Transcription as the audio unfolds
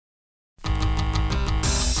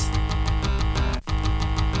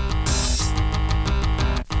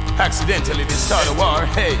accidentally they start a war.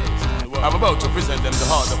 Hey, I'm about to present them the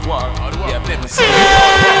heart of war. They have never seen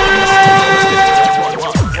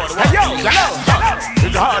Hey yo, yellow,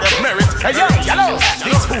 with the heart of merit. Hey yo, yellow,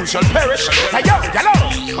 these fools shall perish. Hey yo, yellow,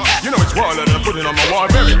 you know it's Warlord and I'm putting on my war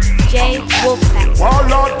merit. DJ.WOLFPAK.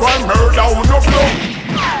 Warlord, one murder, who no blow.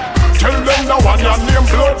 Tell them the one your name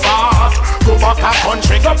Bloodbath. Go back a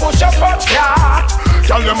country, go push a punch cat.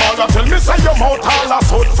 Tell them all that tell me say your mouth all a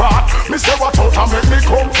soot fat. Me say what out and make me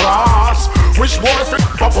come cross. Which boy fit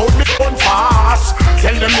about me run fast.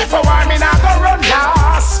 Tell them if I want me not go run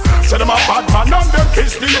last. Say them a bad man and them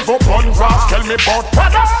piss leave up on grass. Tell me about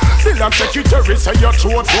Fatta. Still I'm secretary say your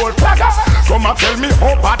throat full plagger. Come and tell me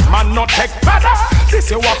how bad man not take Fatta. This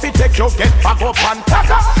is what fit take you get back up and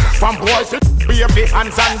tagger. From boys fit baby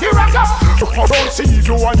hands and the ragger. Don't see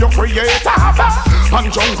you and your creator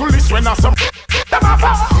and jungle is when I some them have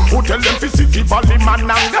who tell them to see the valley man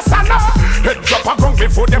and the sun up. Head drop a gun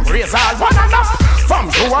before them raise all one enough.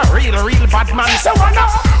 From you a real bad man so one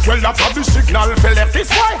up. Well I got the signal for left this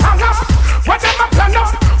boy hang up. What them a plan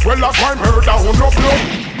up? Well I find murder who no blood.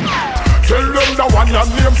 Tell them the one your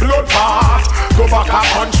name Bloodbath. Go back a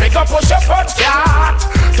country, go push a punch cat.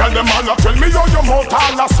 Tell them all up, tell me how your mouth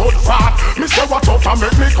all a soot fat. Me say what out and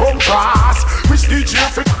make me come cross. Which DJ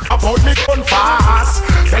fit about me gun fast.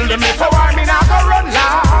 Tell them if I want me not go run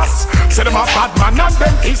last. Say them a bad man and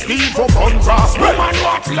them is leave up on grass. Woman,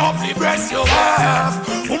 what lovely breasts you have.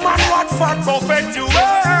 Woman, what fat buffet you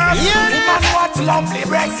have. Woman, what lovely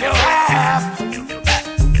breasts you have.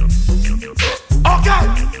 Okay,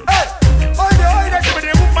 hey. Hold it, give me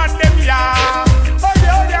the woman them ya.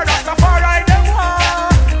 Hold it, Rastafari them wa.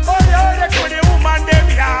 Hold it, give me the woman them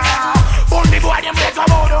ya. Only boy them break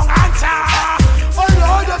about don't answer.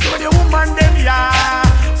 Hold it, give me the woman them ya.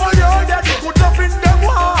 Hold it, the good up in them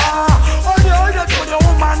wa. Hold it, give me the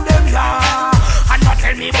woman them ya. And not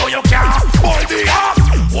tell me how you can hold the up.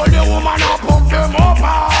 Hold the woman up, pump them up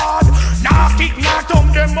hard. Nah kick, nah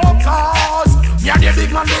thump them up cause yeah, the big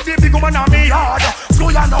man with the big woman on me yard. So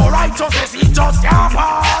you know righteousness, he just can't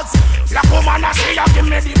pass. Black woman a say, give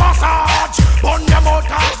me the massage. Burn them out,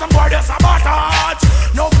 cause them boy they sabotage.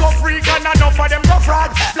 No go freak and enough for them go fraud.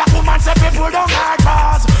 Black woman say people don't like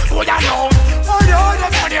us. So you know, oh yeah,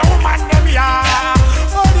 give me the woman them yeah.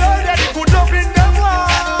 Oh yeah, the good love in them wa.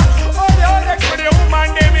 Oh yeah, give me the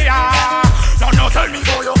woman them yeah. No, tell me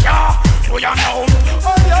who you care. So you know,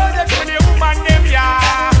 oh yeah, give me the woman them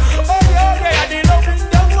yeah. Oh yeah, the love in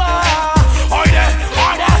them wa. Oh yeah,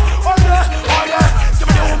 give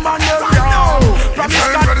me the woman them yeah.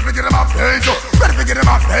 Ready to get him off page, ready to get him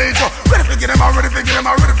off page, ready to get him off, ready to get him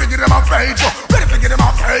off, ready to get him off page, ready to get him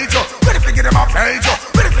off page, ready to get him off page,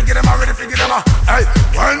 ready to get him off, ready to get him off. Hey,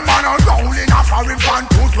 when man are rolling off a rim van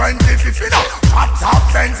 220 50 now, top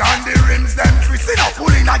fence and the rims them twisting up,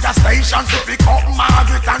 pulling at your station to pick up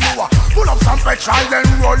Margaret and Noah. Pull up some petrol then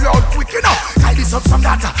roll out quick enough. Tie this up some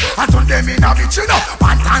data and turn them in a bitch enough.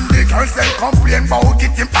 Banton the girls them complain about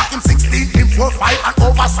it, him pack him 16, him 4-5 and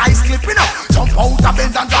oversized clipping up. Jump out a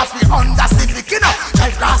Benz and draft me under Civic enough.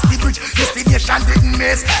 Drive past the bridge, destination didn't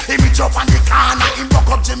miss. Him reach up on the corner, him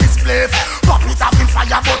buck up Jimmy's place. Pop it up in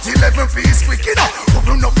fire but 11 feet quick enough.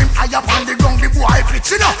 Open up him high up on the ground, the boy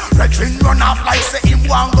pitch enough. Red ring run off like say him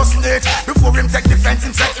want go snitch. Before him take defense,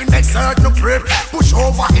 him say him next hurt no prep. Push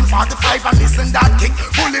over him 45 and listen that kick.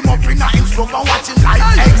 Pull him up in a him stroke and watch him like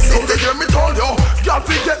exit. So you hear me tell you, y'all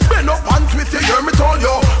fi get bent up and twist, you hear me tell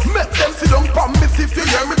you. Make them sit down pan me stiff, you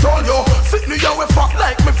hear me tell you. Sit me here we fuck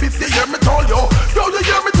like me fist, you hear me tell you. Yo, you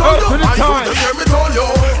hear me tell you, I you hear me tell you.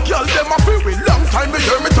 Girl them a feel with long time, you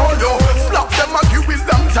hear me tell you. Slap them a give with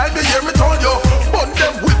long time, you hear me tell you. Burn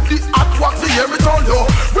them with the hot wax, you hear me tell you.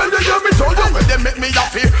 Well you hear me tell you, when they make me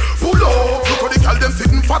happy. Pull up, look how the girl them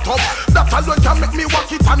sitting fat up. That alone can make me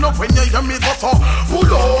walk it and up when you hear me go so.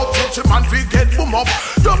 Pull up, teach a man fi get boom up.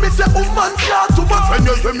 You me say woman can't too much when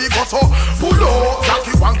you hear me go so. Pull up,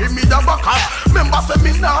 Jackie one give me the back up. Remember say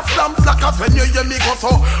me not slam black up when you hear me go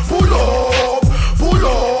so. Pull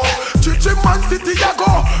up, teach a man city ya go.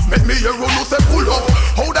 Make me hear you say pull up.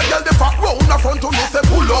 How the girl they fuck round the front you say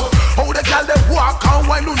pull up. How the girl they walk and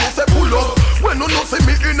wine you say pull up. When you see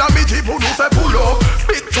me in a me jeep you say pull up.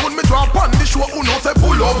 Big tune me drop on the show you say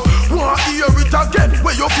pull up. Want hear it again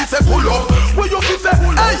where you fi say pull up. Where you fi say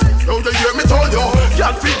hey, now you hear me tell you.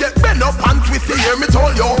 Y'all fi get bent up and twist you hear me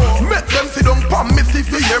tell you. Make them sit down pan me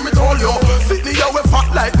stiff you hear me tell you. Sit me here we fat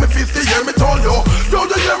like me fist you hear me tell you. Yo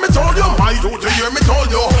you hear me tell you. My dude you hear me tell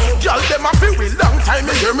you. Y'all them a feel with long time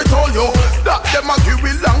you hear me tell you. That them a give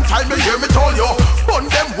with long time you hear me tell you. Burn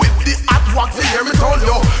them with the hot wax you hear me tell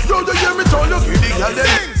you. Yo you hear me tell you. Give the girl them.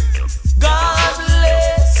 God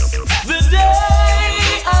bless the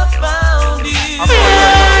day of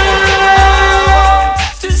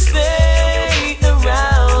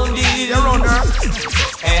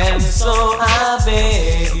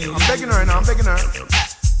her now, I'm begging her.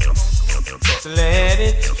 Let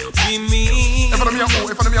it be me. In front of me, in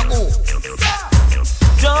front of me,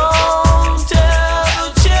 Don't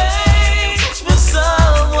ever change for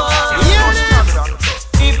someone.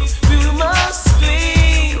 If you must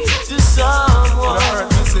cling to someone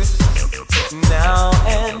now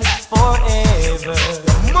and forever,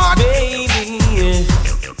 baby,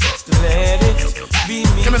 let it be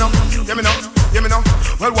me. Give me now, give me now. Give me now.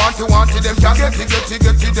 Well, want it, them can't get it,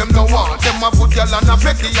 them no want. Them a put y'all on a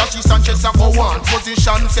petty, and she Sanchez a go want.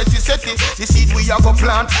 Position, set it, the seed we a go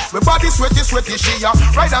plant. We body sweaty, she a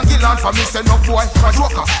ride and kill on. For me, say no boy, a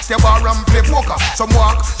joker. Stay bar and play poker. Some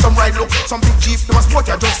walk, some ride look, some big jeep, them a sport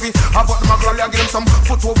ya just fi. I bought them a girl, give them some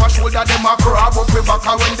foot over shoulder, them a grab up with back.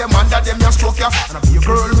 When them under them, ya stroke ya. And I be a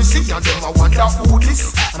girl, me see, and them a wonder who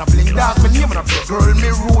this. And I Bling Dawg, me name, and I be a girl,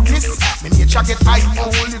 me rude this. Me nature get high,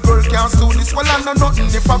 only girl can't do this. Well, I know nothing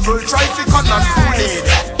if a girl try to cut and fool it.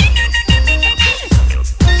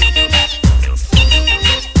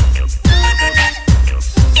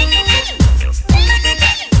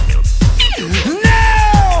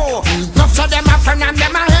 No! Enough of them a friend and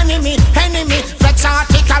them a enemy. Flex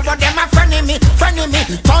article but them a frenemy.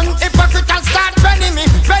 Turn hypocrite and start penning me.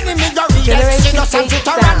 Go read it, see us and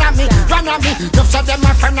to run at me. Enough of them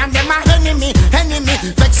a friend and them a enemy.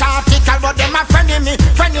 Flex article but them a frenemy.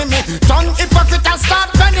 Turn hypocrite and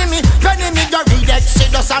start penning me. Go read it,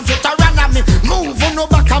 see us and to run at me. Move on no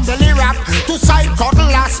back and belly rap. To side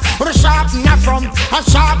cuddle ass. With a sharp in the front, a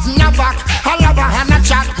sharp in the back. A lover and a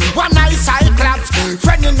chat. One eye side claps.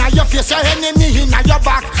 Friend in your face, your enemy in your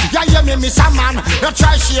back. You hear me, miss a man. You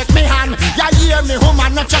try shake me hand. You hear me,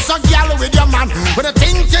 woman, not just a girl with your man. But the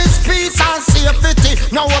thing is peace and safety.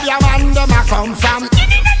 Now where your man them a come from?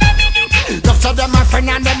 Enough of them a friend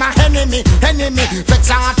and them a enemy. Flex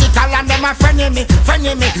article and them a frenemy.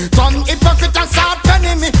 Turn hypocrite and start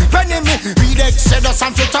penning me. Read Exodus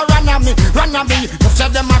and to run at me. Enough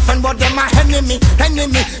of them a friend but them a enemy.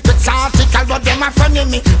 Flex article but them a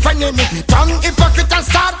frenemy. Turn hypocrite and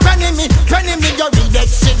start penning me. Go read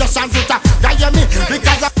Exodus and to run me.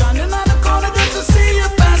 Because I'm standing on the corner just to see you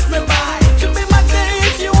pass me by. To be my day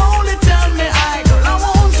if you only tell me I. Girl, I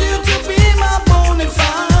want you to be my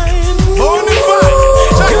bonafide.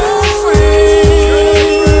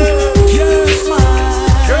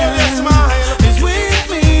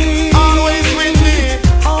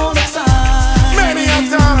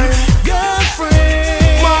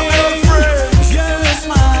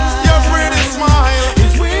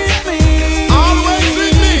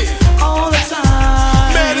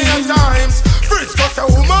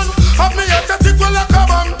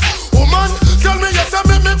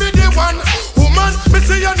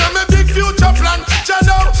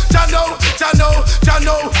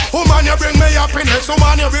 Woman, you bring me happiness,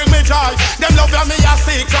 woman, you bring me joy. Them love me a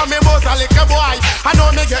sick, and me was a little boy. I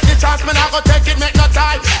know me get the chance, me not go take it, make no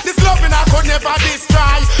tie. This loving I could never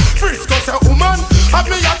destroy. Frisco say, woman, have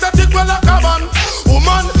me at the tick well like a man.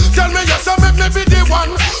 Woman, tell me yes, I make me be the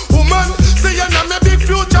one. Woman, say you know me big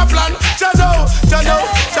future plan. Jano.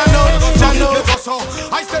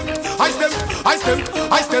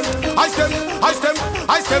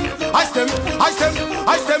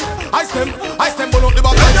 I stem, bullet the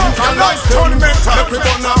back. Make me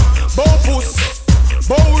burn a bow puss,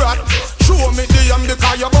 bow rat. Show me the yam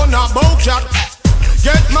because you burn a bow cat.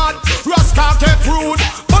 Get mad, Rasta get rude.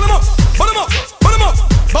 Burn them up,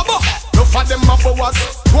 baba. No for them a boas,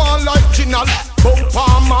 one like Ginal, bow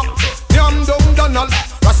palmer, yam down Donald.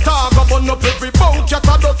 Rasta go burn up every bow cat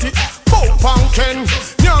a dirty. Bow pumpkin,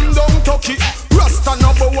 yam down Turkey. Rasta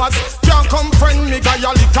no boas, can't come friend me guy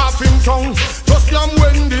a lick off him tongue. Just yam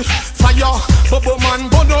Wendy, fire, bubble man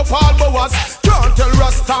burn up all boas. Can't tell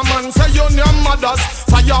Rasta man say you name mothers.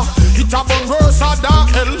 Fire, it a burn worse than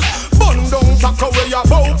hell. Burn down tack away your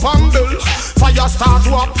bow and bill. Fire start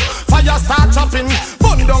wap, fire start chopping.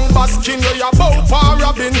 Burn down basking where your bow and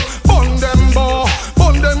robbing. Burn them bow,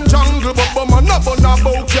 burn them jungle. Bubble man no burn a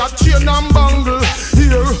bow cat chain and bangle.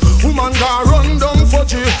 Here, woman ga run down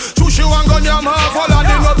fudgy. Sushi one gun yam half all of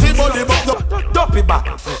the nutty body. Duppy Bat,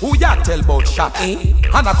 who ya tell about shot? And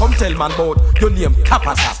I come tell man about your name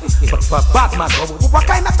Tapata. But bad man, what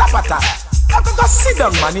kind of Tapata? I go sit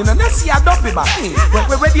down man, you know, let's see a Duppy Bat.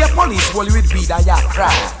 When the police will with beat and ya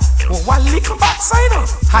cry. One little backside up,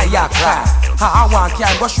 hi ya cry. I want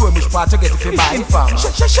can go show him which part to get if you buy.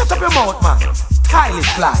 Shut up your mouth man. highly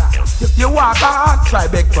fly. You walk hard, try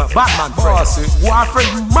beg for Batman friend. War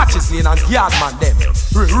friend matches lane and yard man them.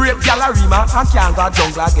 Rape gallery man and can't go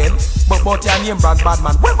jungle again. But your name brand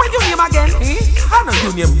Batman. When you name again? I know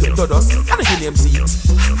you name Dodos. I know you name Z.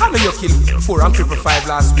 I know you kill 4 and cripple 5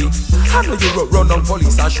 last week. I know you run on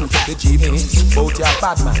police and shoot up the Jeep. But your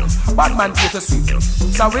Batman. Batman take a sweep.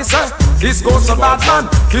 So we say, this goes for Batman,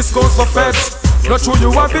 this goes for feds. Not true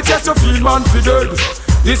you have it yet, you feel man for dead.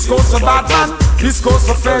 This goes for Batman, this goes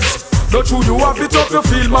for feds. Not true you have it up, you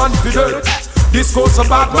feel man for dead. This goes for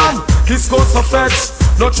Batman, this goes for feds.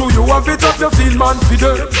 Not true you have it up, you feel man for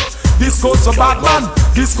dead. This goes for Batman,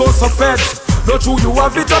 this goes for feds. Not true you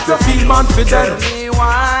have it up, you feel man for dead. Tell me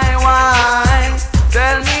why?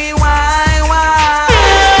 Tell me why?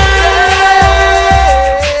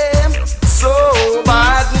 So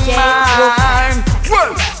bad mind.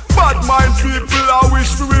 Well, bad mind people, I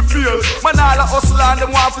wish we will feel. Man, all the hustle and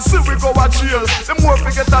them want to see we go a jail. Them more to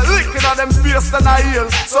get a licking on them face than a heel.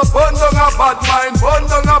 So burn down a bad mind, burn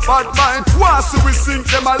down a bad mind. Once we sink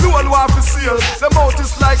them alone want to seal. Them out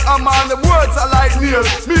is like a man, them words are like nail.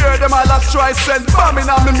 Me hear them all a try send bombing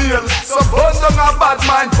on me meal. So burn down a bad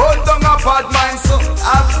mind, burn down a bad mind. So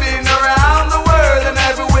I've been around the world and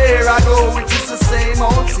everywhere I go, it is the same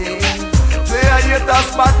old thing. Play a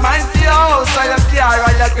haters bad mind for your house or your car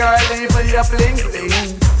or your girl, even your bling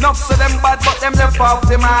bling. Nuff so them bad but them left off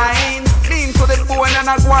the mind. Mean to the bone and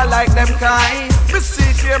I go on like them kind. Me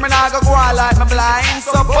see here me nah go on like me blind.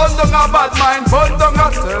 So burn down a bad mind, burn down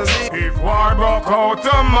a tell me. If war broke out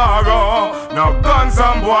tomorrow, no guns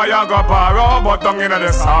and boy I go borrow, but down in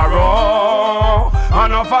the sorrow.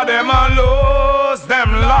 Enough of them a lose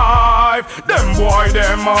them life. Them boy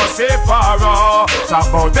them must say paro. Talk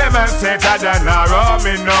about them and say that they narrow.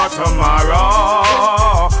 Me no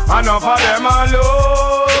tomorrow. Enough of them a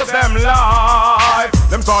lose them life.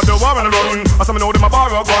 Them start the war and run. I some know them a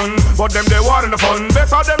borrow gun, but them they war in the fun.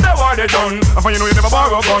 Better them they war they done. I find you know you never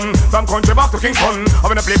borrow gun. From country back to Kingston, I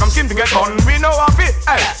wanna play from skin to get done. We know how it.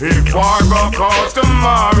 Hey, if war broke out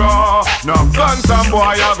tomorrow, no guns and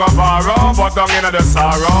boy I go borrow, but down in the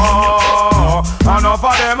sorrow. Enough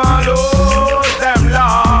of them a lose them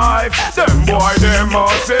life. Them boy them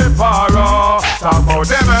must say paro. Talk about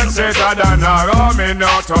them and say that they narrow. Me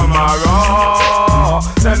no tomorrow.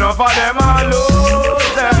 Say enough of them a lose.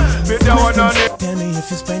 Tell me if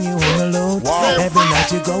you spend you on the load. Every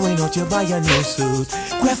night you're going out, you buy a new suit.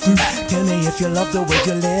 Question, tell me if you love the way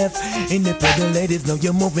you live. Independent ladies know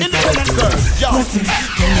you're moving fast. Question,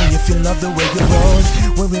 tell me if you love the way you roll.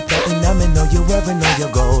 When we're platinum and know you ever know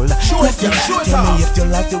your goal. Question, tell me if you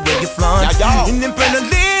like the way you flaunt. Independent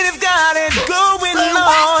ladies got it going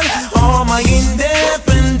on. All my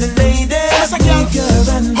independent ladies, keep your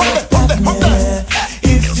hand up.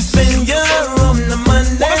 If you spend your on the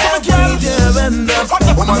Monday, wave your hand up.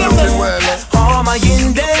 All my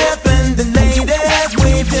independent ladies,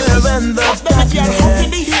 wave your hand up. Wave your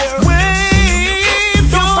hands,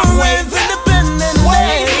 independent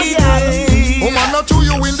ladies. Woman, not you,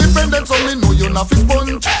 you independent, so me know you not fi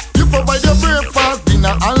sponge. You provide your breakfast,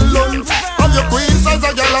 dinner and lunch. All your queen size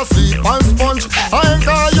a girl a sleep and sponge. I ain't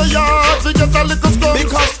call your yard to get a little scum.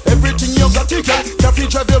 Because everything you got ticket, your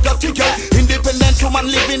future you got ticket. Independent woman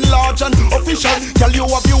living large and official. Tell you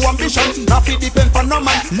have your ambition, not fi depend on no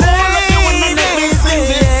man. All of you wanna let me sing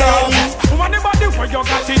this song. Woman, the body where you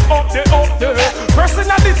got it up there.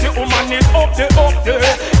 Personality, woman, it up there.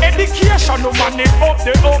 Education, woman, it up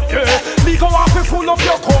there. Legal office full of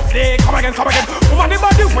your cup there. Come again. Woman, the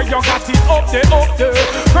body where you got it up there.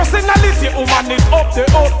 Personality, woman, it up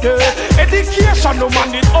there. Education,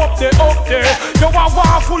 woman, it up there. You are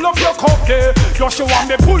one full of your cup there. You show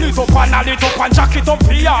me pull it up and add it up and jack it up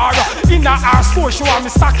for yard. In a store, show me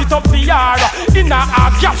stack it up for yard. In a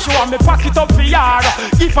gap, show me pack it up for yard.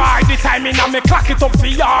 If I the time in a me clack it up for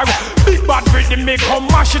yard. Big bad rhythm me come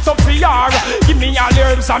mash it up for yard. Give me all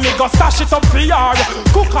herbs and me go stash it up for yard.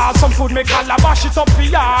 Cook out some food, me calabash it up for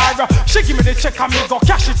yard. She give me the check and me go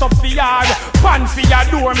cash it up for yard. Pan for your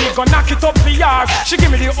door, me go knock it up for yard. She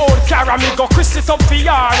give me the old car and me go crisp it up for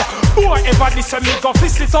yard. Whoever this me go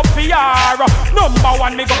fist it up for yard. Number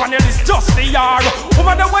one me go on the list just for yard.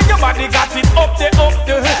 Woman the way your body got it up there.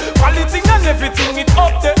 Quality and everything it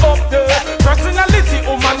up there. Personality,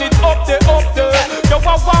 woman it up there. You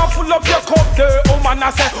are one full of your cup there. Woman I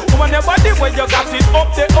say, woman your body where you got it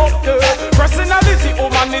up there. Personality,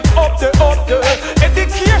 woman it up there.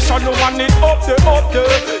 Education, woman it up there.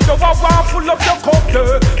 You are one full of your cup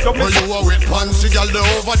there. When you are with with pants, girl they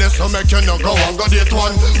over there, so make you no go and go date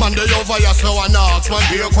one. Man they over here, so I ask man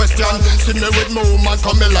be a question. See me with my woman,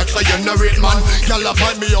 come me like so you know it man. Girl I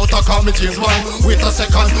find me out, I call me James man. Wait a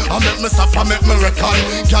second, I make me stop, I make me reckon.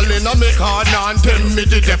 Girl in a me corner and tell me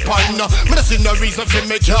the depend. Me not see no reason for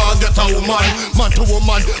me can't get a woman. Man to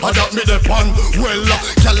woman, I got me depend. Well,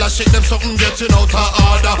 girl I shake them something getting out of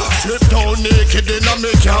order. Strip down naked in a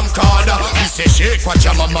me camcorder. We say shake what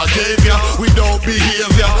your mama gave ya without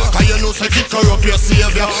behavior. Cause you know say it corrupt your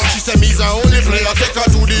savior. She say me's her only player, take her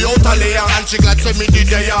to the outer layer. And she glad say me did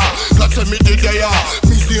there, glad say me did there.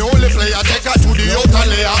 Me's the only player, take her to the outer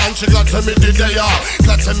layer. And she glad say me did there,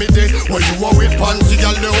 glad say me did. When you are with pansy,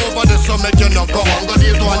 girl they over there, so make you not go on go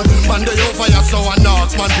date one. Man they over ya, so I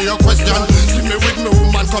ask man be a question. See me with me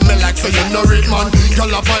woman, come me like so you know it man.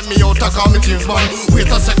 Girl I find me out, I call me James man.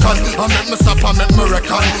 Wait a second, I make me stop, I make me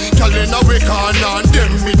reckon. Girl in a week on and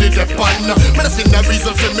them me did the pan. Me not see no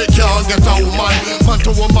reason for me can't get a woman. Man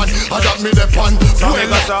to woman, I got me the pan. So me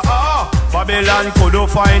go say, Babylon could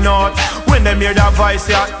find out. When them hear that voice,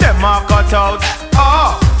 yeah, them a cut out.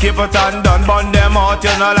 Keep it and done, burn them out.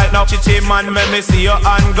 You know like no chichi man, make me see your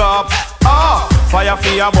hand go up. Fire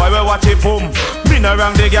for your boy, we watch it boom. Me no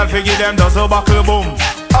wrong the girl, fi give them does a buckle boom.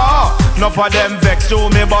 Enough of them vex to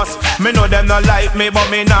me boss. Me know them not like me, but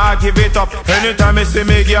me nah give it up. Anytime me see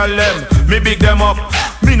me girl them, me big them up.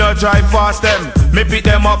 Me no drive fast them, me pick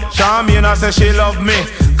them up. Charmina say she love me.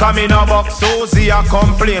 Come in a box, Susie a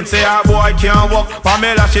complain. Say a boy can't walk.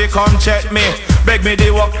 Pamela she come check me. Beg me the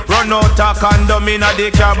walk, run out a condom in a the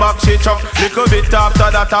car back she truck. Little bit after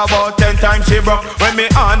that about 10 times she broke. When me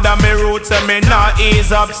under me roots and me not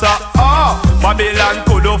ease up so Babylon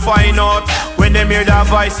could find out. When them hear that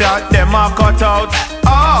voice yeah, them a cut out.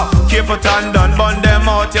 Keep it and done, burn them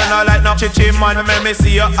out. You know like no chichi man, make me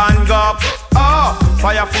see your hand go up.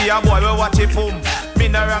 Fire for your boy, we watch it boom. Me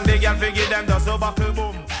no wrong the girl, fi give them the so buckle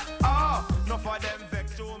boom.